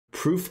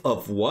Proof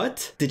of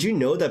what? Did you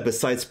know that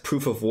besides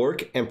proof of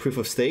work and proof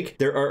of stake,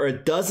 there are a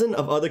dozen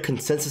of other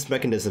consensus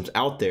mechanisms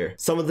out there?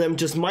 Some of them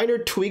just minor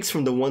tweaks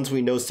from the ones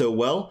we know so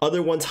well,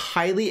 other ones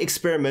highly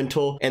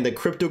experimental, and the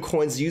crypto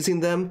coins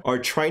using them are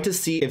trying to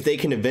see if they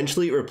can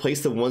eventually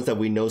replace the ones that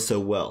we know so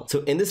well.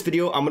 So in this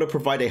video, I'm going to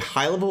provide a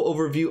high-level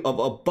overview of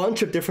a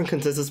bunch of different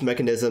consensus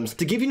mechanisms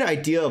to give you an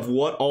idea of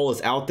what all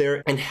is out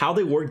there and how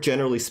they work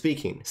generally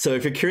speaking. So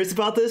if you're curious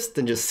about this,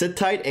 then just sit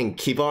tight and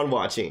keep on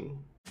watching.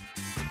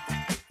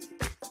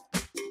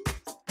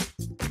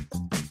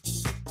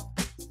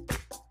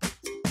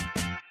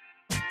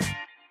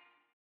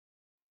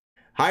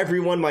 Hi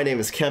everyone, my name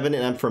is Kevin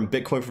and I'm from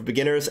Bitcoin for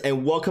Beginners,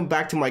 and welcome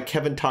back to my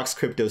Kevin Talks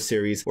Crypto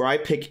series, where I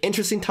pick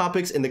interesting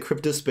topics in the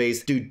crypto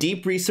space, do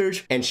deep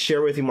research, and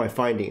share with you my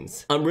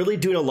findings. I'm really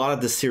doing a lot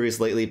of this series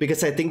lately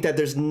because I think that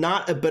there's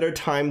not a better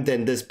time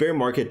than this bear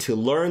market to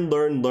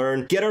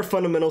learn, get our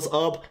fundamentals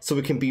up so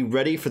we can be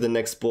ready for the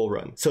next bull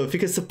run. So if you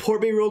could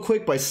support me real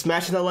quick by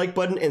smashing that like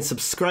button and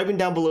subscribing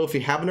down below if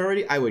you haven't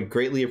already, I would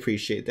greatly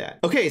appreciate that.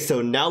 Okay,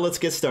 so now let's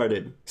get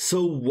started.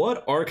 So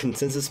what are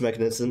consensus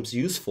mechanisms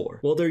used for?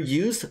 Well, they're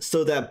used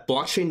so that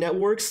blockchain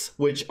networks,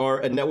 which are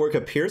a network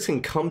of peers, can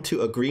come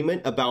to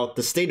agreement about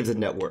the state of the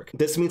network.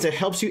 This means it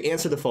helps you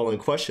answer the following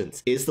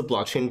questions. Is the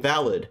blockchain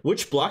valid?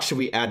 Which block should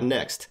we add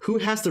next? Who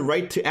has the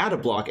right to add a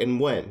block and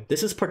when?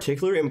 This is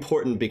particularly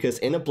important because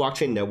in a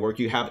blockchain network,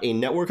 you have a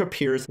network of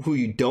peers who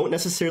you don't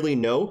necessarily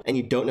know and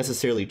you don't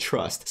necessarily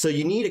trust. So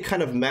you need a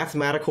kind of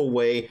mathematical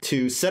way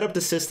to set up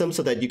the system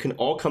so that you can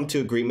all come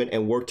to agreement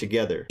and work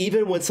together,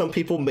 even when some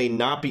people may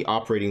not be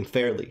operating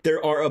fairly.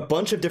 There are a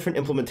bunch of different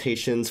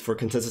implementations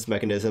for consensus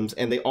mechanisms,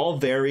 and they all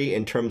vary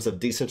in terms of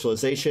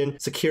decentralization,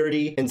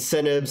 security,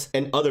 incentives,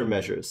 and other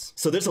measures.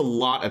 So there's a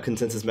lot of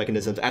consensus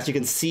mechanisms. As you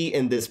can see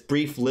in this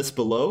brief list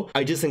below,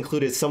 I just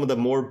included some of the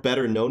more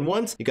better known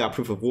ones. You got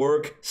proof of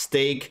work,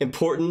 stake,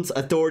 importance,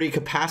 authority,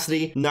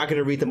 capacity. I'm not going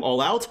to read them all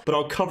out, but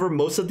I'll cover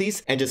most of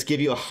these and just give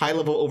you a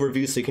high-level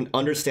overview so you can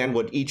understand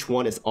what each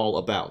one is all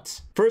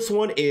about. First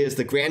one is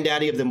the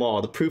granddaddy of them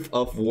all, the proof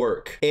of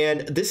work.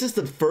 And this is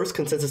the first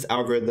consensus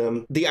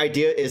algorithm. The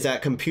idea is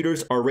that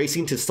computers are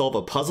racing to solve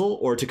a puzzle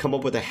or to come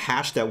up with a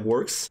hash that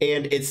works.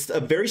 And it's a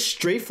very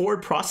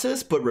straightforward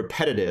process, but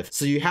repetitive.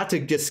 So you have to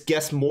just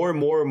guess more and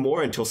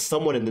more until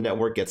someone in the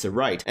network gets it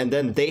right. And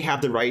then they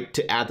have the right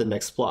to add the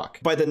next block.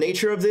 By the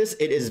nature of this,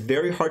 it is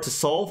very hard to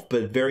solve,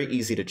 but very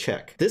easy to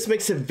check. This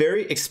makes it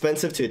very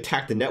expensive to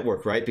attack the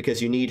network, right?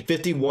 Because you need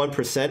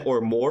 51% or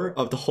more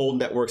of the whole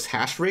network's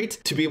hash rate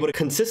to be able to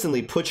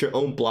consistently put your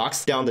own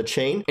blocks down the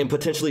chain and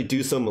potentially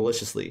do so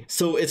maliciously.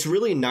 So it's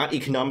really not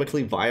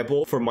economically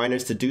viable for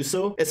miners to do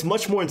so. It's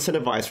much more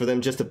incentivized for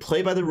them just to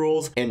play by the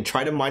rules and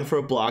try to mine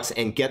for blocks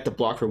and get the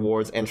block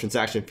rewards and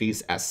transaction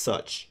fees as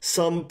such.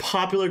 Some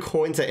popular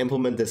coins that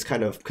implement this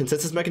kind of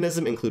consensus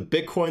mechanism include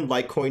Bitcoin,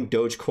 Litecoin,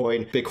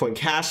 Dogecoin, Bitcoin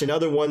Cash, and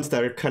other ones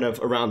that are kind of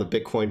around the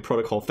Bitcoin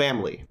protocol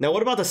family. Now,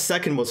 what about the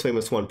second most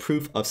famous one,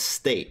 proof of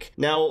stake?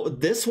 Now,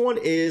 this one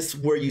is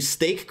where you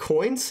stake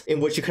coins in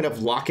which you kind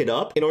of lock it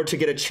up in order to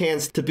get a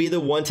chance to be the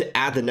one to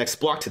add the next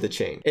block to the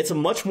chain. It's a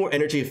much more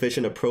energy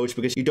efficient approach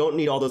because you don't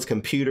need all those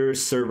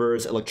computers,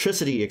 servers,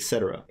 electricity,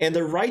 etc. And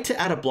the right to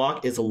add a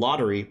block is a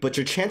lottery, but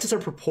your chances are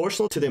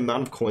proportional to the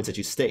amount of coins that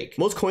you stake.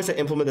 Most coins that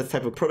implement this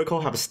type of protocol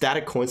have a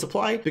static coin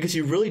supply because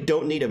you really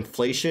don't need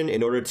inflation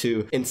in order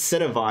to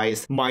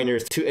incentivize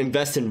miners to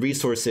invest in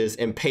resources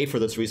and pay for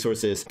those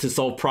resources to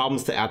solve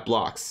problems to add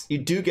blocks. You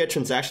do get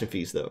transaction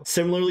fees though.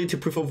 Similarly to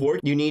proof of work,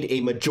 you need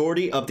a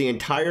majority of the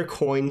entire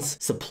coin's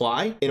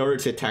supply in order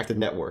to attack the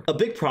network. A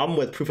big problem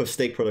with proof of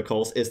stake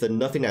protocols is the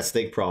nothing at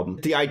stake problem.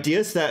 The idea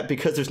is that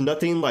because there's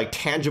nothing like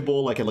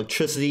tangible like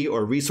electricity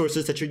or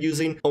resources that you're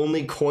using,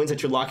 only coins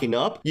that you're locking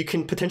up, you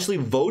can potentially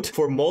vote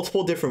for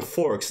multiple different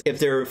forks if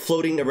they're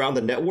floating around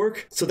the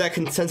network, so that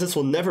consensus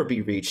will never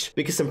be reached.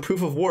 Because in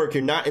proof of work,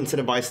 you're not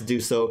incentivized to do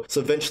so.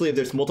 So eventually, if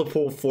there's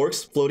multiple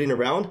forks floating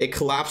around, it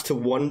collapses to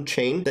one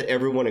chain that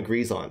everyone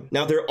agrees on.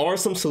 Now, there are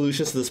some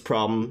solutions to this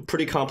problem,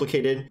 pretty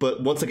complicated,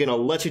 but once again,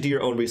 I'll let you do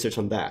your own research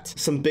on that.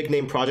 Some big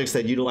name projects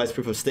that utilize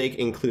proof of stake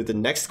include the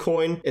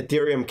Nextcoin,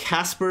 Ethereum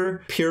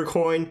Casper,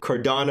 Peercoin,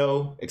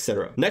 Cardano,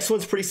 etc. Next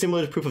one's pretty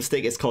similar to proof of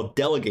stake. It's called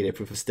delegated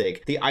proof of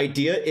stake. The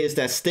idea is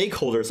that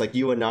stakeholders like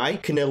you and I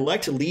can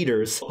elect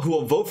leaders who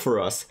will vote for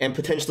us and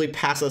potentially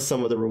pass us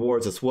some of the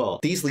rewards as well.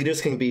 These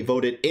leaders can be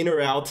voted in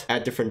or out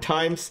at different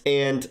times,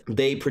 and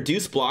they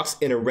produce blocks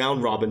in a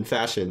round robin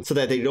fashion so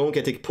that they don't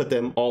get to put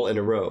them all in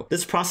a row.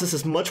 This process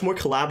is much more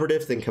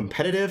collaborative than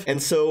competitive,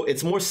 and so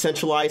it's more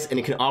centralized and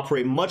it can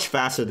operate much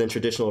faster than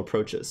traditional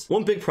approaches.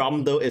 One big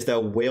problem though is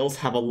that whales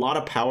have a lot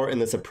of power in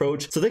this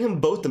approach, so they can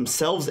vote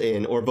themselves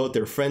in or vote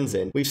their friends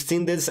in. We've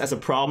seen this as a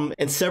problem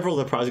in several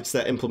of the projects projects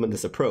that implement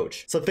this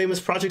approach. Some famous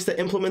projects that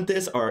implement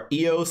this are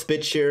EOS,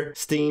 BitShare,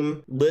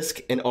 Steam,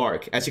 Lisk, and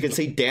Arc. As you can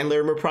see, Dan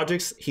Larimer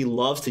projects, he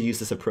loves to use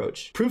this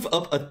approach. Proof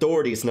of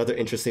authority is another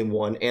interesting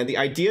one, and the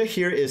idea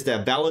here is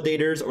that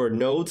validators or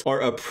nodes are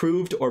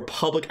approved or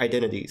public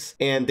identities,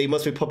 and they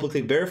must be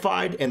publicly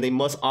verified, and they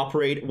must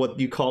operate what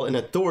you call an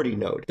authority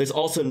node. There's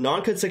also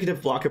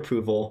non-consecutive block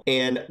approval,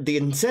 and the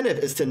incentive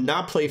is to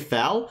not play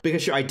foul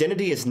because your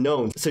identity is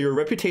known, so your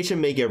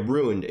reputation may get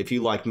ruined if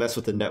you mess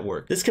with the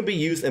network. This can be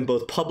used in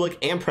both public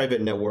and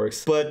private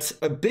networks, but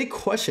a big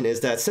question is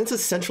that since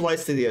it's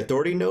centralized to the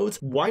authority nodes,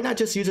 why not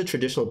just use a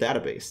traditional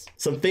database?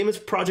 Some famous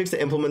projects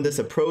that implement this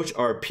approach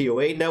are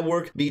POA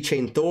Network,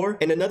 VChain Thor,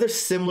 and another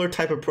similar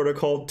type of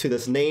protocol to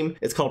this name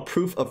is called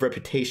proof of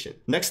reputation.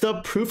 Next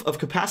up, proof of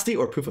capacity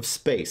or proof of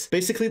space.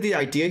 Basically, the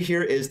idea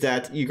here is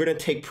that you're going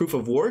to take proof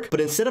of work,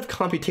 but instead of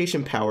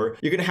computation power,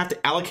 you're going to have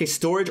to allocate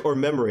storage or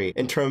memory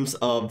in terms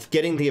of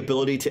getting the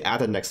ability to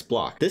add the next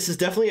block. This is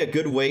definitely a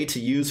good way to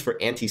use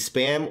for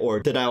anti-spam or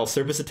denial of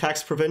service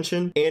attacks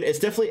prevention, and it's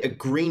definitely a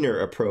greener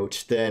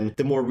approach than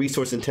the more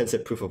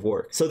resource-intensive proof of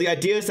work. So the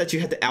idea is that you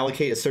have to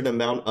allocate a certain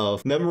amount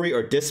of memory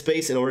or disk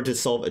space in order to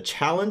solve a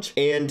challenge,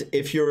 and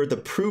if you're the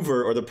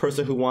prover or the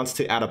person who wants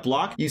to add a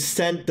block, you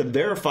send the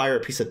verifier a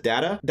piece of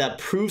data that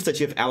proves that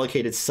you have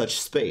allocated such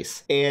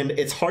space. And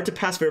it's hard to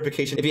pass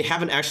verification if you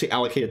haven't actually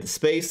allocated the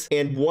space,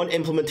 and one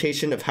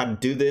implementation of how to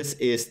do this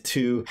is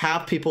to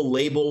have people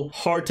label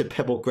hard to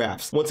pebble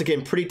graphs. Once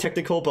again, pretty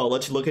technical, but I'll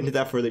let you look into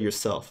that further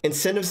yourself.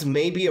 Incentives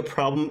may be a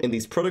problem in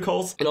these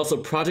protocols, and also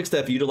projects that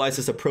have utilized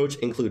this approach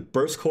include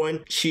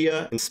Burstcoin,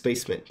 Chia, and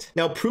Spacemint.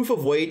 Now, proof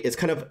of weight is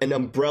kind of an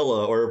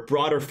umbrella or a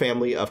broader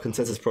family of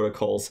consensus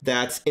protocols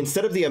that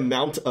instead of the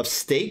amount of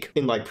stake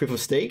in proof of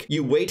stake,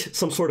 you weight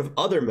some sort of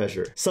other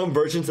measure. Some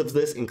versions of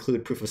this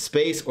include proof of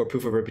space or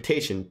proof of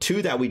reputation,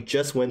 two that we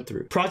just went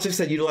through. Projects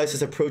that utilize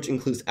this approach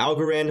includes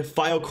Algorand,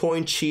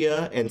 Filecoin,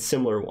 Chia, and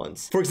similar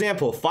ones. For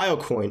example,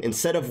 Filecoin,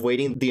 instead of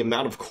weighting the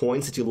amount of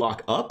coins that you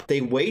lock up,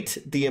 they weight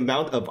the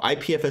amount of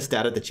IPFS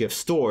data that you have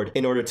stored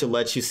in order to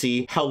let you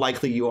see how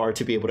likely you are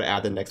to be able to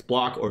add the next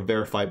block or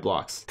verify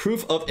blocks.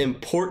 Proof of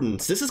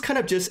importance. This is kind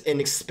of just an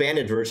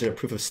expanded version of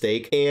proof of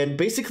stake, and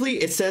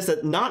basically it says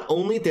that not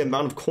only the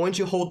amount of coins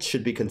you hold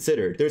should be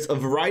considered, there's a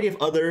variety of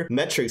other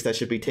metrics that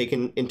should be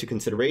taken into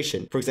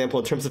consideration. For example,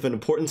 in terms of an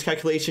importance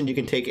calculation, you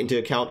can take into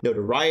account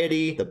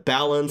notoriety, the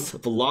balance,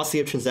 velocity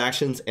of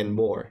transactions, and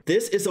more.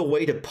 This is a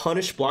way to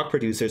punish block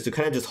producers who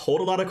kind of just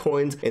hold a lot of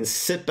coins and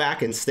sit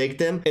back and stake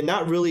them and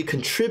not really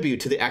contribute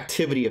to the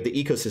activity of the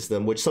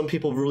ecosystem, which some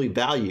people really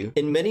value.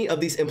 In many of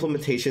these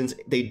implementations,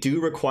 they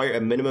do require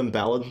a minimum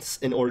balance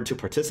in order to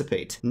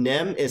participate.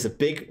 NEM is a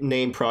big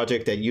name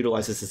project that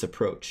utilizes this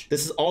approach.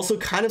 This is also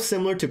kind of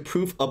similar to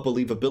proof of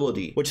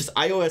believability, which is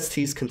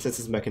IOST's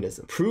consensus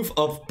mechanism. Proof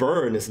of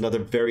burn is another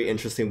very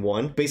interesting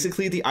one.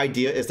 Basically, the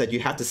idea is that you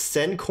have to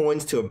send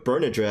coins to a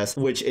burn address,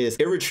 which is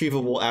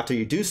irretrievable after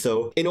you do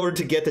so, in order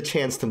to get the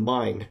chance to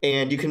mine.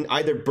 And you can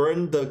either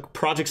burn the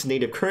project's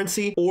native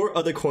currency or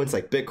other coins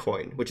like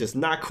Bitcoin, which is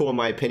not cool in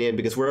my opinion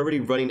because we're already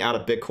running out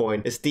of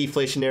Bitcoin. It's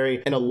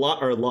deflationary and a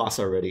lot are lost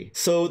already.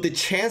 So the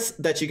chance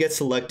that you get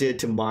selected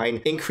to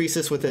mine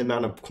increases with the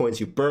amount of coins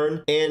you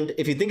burn. And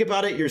if you think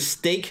about it, your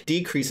stake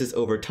decreases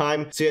over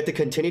time. So you have to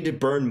continue to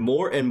burn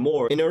more and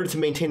more in order to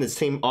maintain the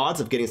same odds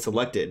of getting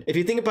selected. If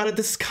you think about it,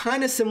 this is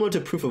kind of similar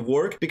to proof of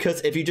work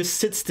because if you just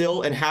sit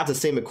still and have the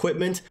same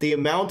equipment, the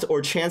amount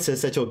or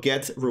chances that you'll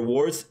get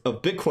rewards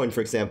of Bitcoin,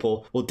 for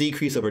example, will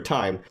decrease over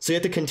time. So you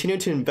have to continue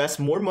to invest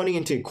more money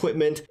into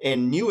equipment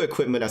and new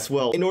equipment as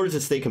well in order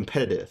to stay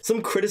competitive.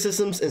 Some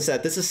criticisms is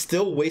that this is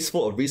still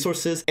wasteful of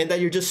resources and that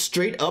you're just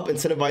straight up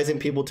incentivizing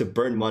people to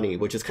burn money,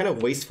 which is kind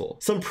of wasteful.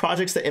 Some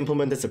projects that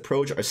implement this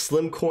approach are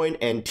Slimcoin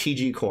and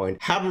TG Coin.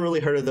 Haven't really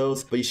heard of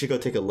those, but you should go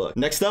take a look.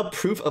 Next up,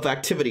 proof of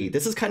activity.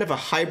 This is kind of a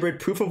hybrid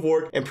proof of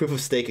work and proof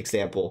of stake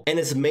example, and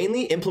it's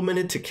mainly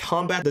implemented to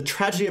combat the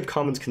tragedy of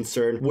commons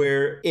concern,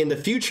 where in the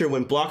future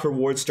when block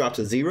rewards drop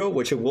to zero,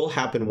 which it will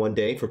happen one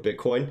day for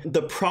Bitcoin,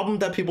 the problem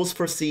that people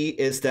foresee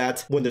is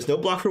that when there's no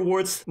block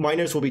rewards,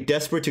 miners will be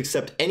desperate to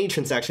accept any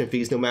transaction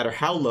fees no matter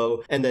how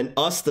low, and then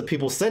us, the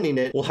people sending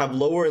it, will have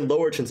lower and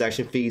lower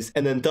transaction fees,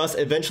 and then thus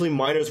eventually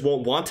miners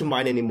won't want to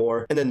mine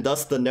anymore, and then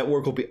thus the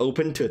network will be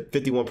open to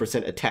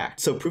 51% attack.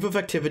 So proof of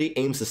activity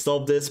aims to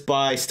solve this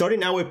by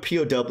starting out with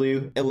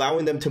POW,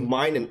 allowing them to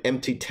mine an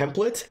empty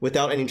template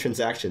without any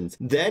transactions.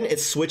 Then it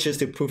switches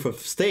to proof of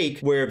stake,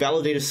 where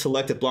validators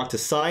select a block to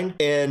sign,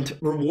 and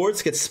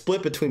rewards get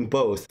split between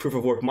both proof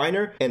of work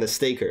miner and the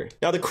staker.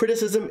 Now the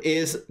criticism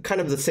is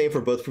kind of the same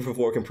for both proof of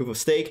work and proof of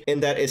stake, in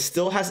that it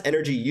still has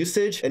energy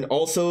usage, and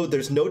also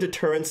there's no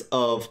deterrence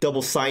of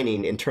double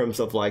signing in terms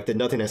of the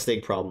nothing at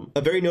stake problem.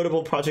 A very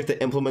notable project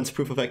that implements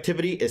proof of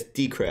activity is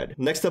Decred.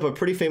 Next up, a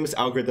pretty famous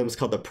algorithm is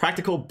called the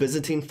practical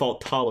Byzantine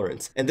fault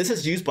tolerance, and this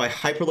is used by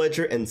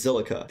Hyperledger and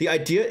Zilliqa. The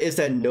idea is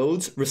that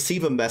nodes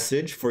receive a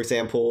message, for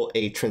example,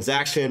 a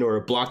transaction or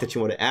a block that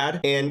you want to add,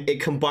 and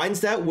it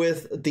combines that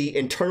with the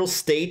internal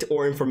state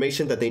or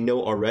information that they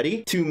know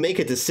already to make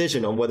a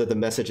decision on whether the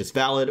message is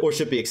valid or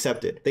should be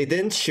accepted. They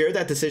then share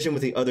that decision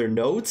with the other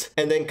nodes, nodes,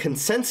 and then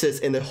consensus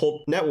in the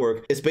whole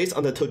network is based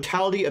on the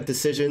totality of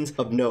decisions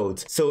of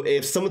nodes. So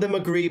if some of them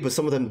agree but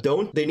some of them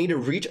don't, they need to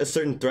reach a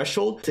certain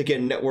threshold to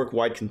get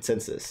network-wide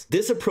consensus.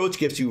 This approach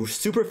gives you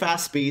super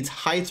fast speeds,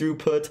 high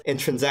throughput, and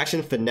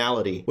transaction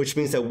finality, which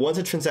means that once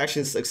a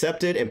transaction is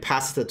accepted and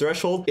passes the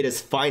threshold, it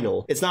is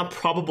final. It's not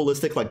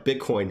probabilistic like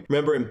Bitcoin.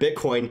 Remember, in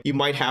Bitcoin, you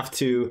might have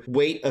to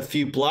wait a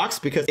few blocks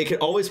because it can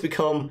always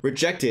become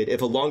rejected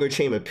if a longer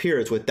chain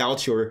appears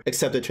without your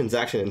accepted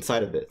transaction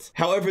inside of it.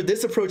 However,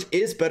 this approach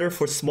is better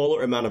for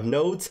smaller amount of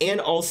nodes, and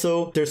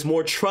also there's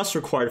more trust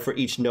required for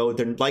each node.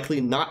 They're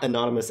likely not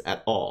anonymous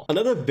at all.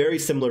 Another very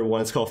similar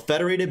one is called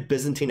Federated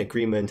Byzantine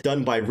Agreement,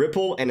 done by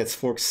Ripple and its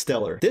fork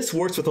Stellar. This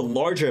works with a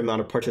larger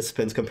amount of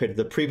participants compared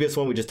to the previous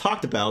one we just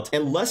talked about,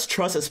 and less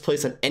trust is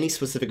placed on any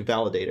specific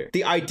validator.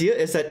 The idea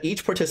is that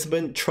each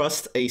participant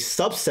trusts a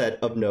subset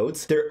of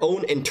nodes, their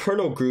own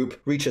internal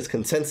group reaches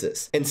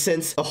consensus. And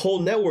since a whole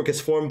network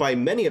is formed by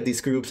many of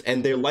these groups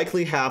and they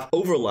likely have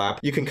overlap,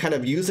 you can kind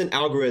of use an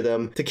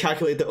algorithm to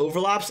calculate the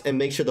overlaps and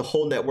make sure the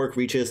whole network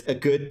reaches a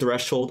good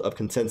threshold of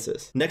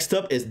consensus. Next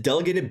up is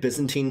Delegated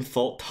Byzantine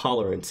Fault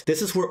Tolerance.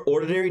 This is where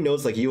ordinary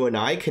nodes like you and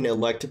I can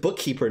elect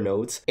bookkeeper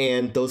nodes,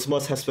 and those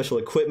must have special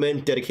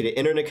equipment, dedicated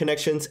internet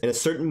connections, and a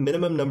certain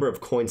minimum number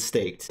of coins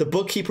staked. The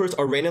bookkeepers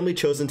are randomly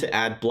chosen to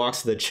add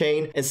blocks to the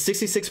chain, and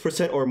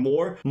 66% or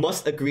more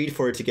must agree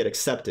for it to get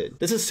accepted.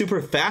 This is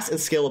super fast and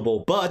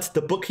scalable, but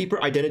the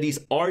bookkeeper identities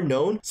are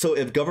known, so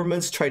if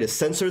governments try to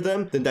censor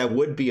them, then that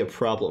would be a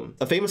problem.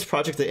 A famous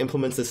project that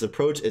implements this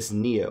approach is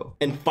NEO.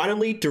 And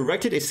finally,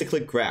 directed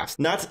acyclic graphs.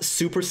 Not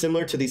super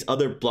similar to these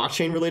other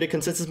blockchain-related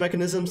consensus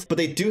mechanisms, but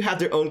they do have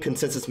their own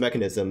consensus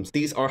mechanisms.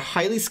 These are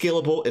highly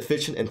scalable,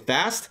 efficient, and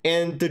fast,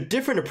 and they're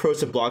different approach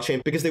to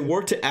blockchain because they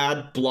work to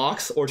add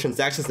blocks or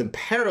transactions in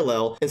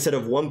parallel instead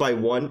of one by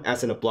one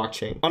as in a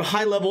blockchain. On a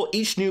high level,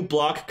 each new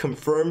block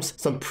confirms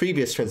some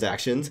previous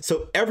transactions,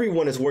 so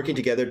everyone is working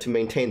together to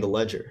maintain the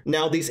ledger.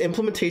 Now, these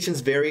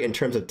implementations vary in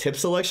terms of tip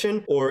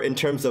selection or in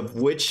terms of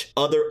which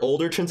other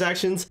older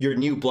transactions your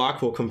new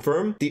block will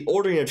confirm, the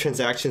ordering of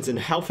transactions, and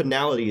how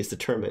finality is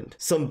determined.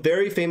 Some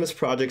very famous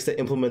projects that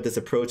implement this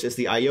approach is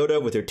the IOTA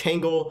with their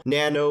Tangle,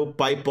 Nano,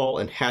 Byteball,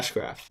 and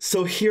Hashgraph.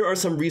 So here are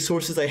some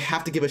resources I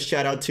have to give a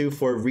shout out to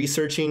for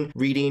researching,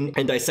 reading,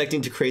 and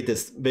dissecting to create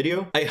this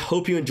video. I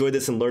hope you enjoyed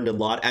this and learned a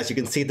lot. As you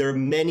can see, there are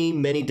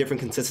many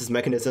different consensus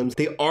mechanisms.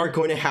 They are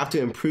going to have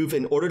to improve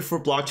in order for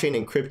blockchain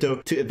and crypto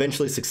to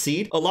eventually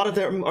succeed. A lot of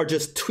them are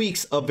just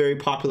tweaks of very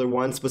popular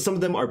ones, but some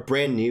of them are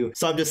brand new.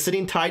 So I'm just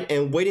sitting tight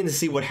and waiting to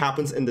see what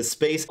happens in the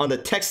space on the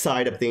tech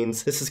side of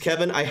things. This is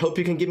Kevin. I hope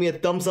you can give me a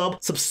thumbs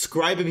up,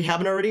 subscribe if you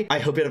haven't already. I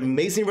hope you have an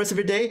amazing rest of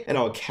your day, and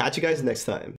I'll catch you guys next time.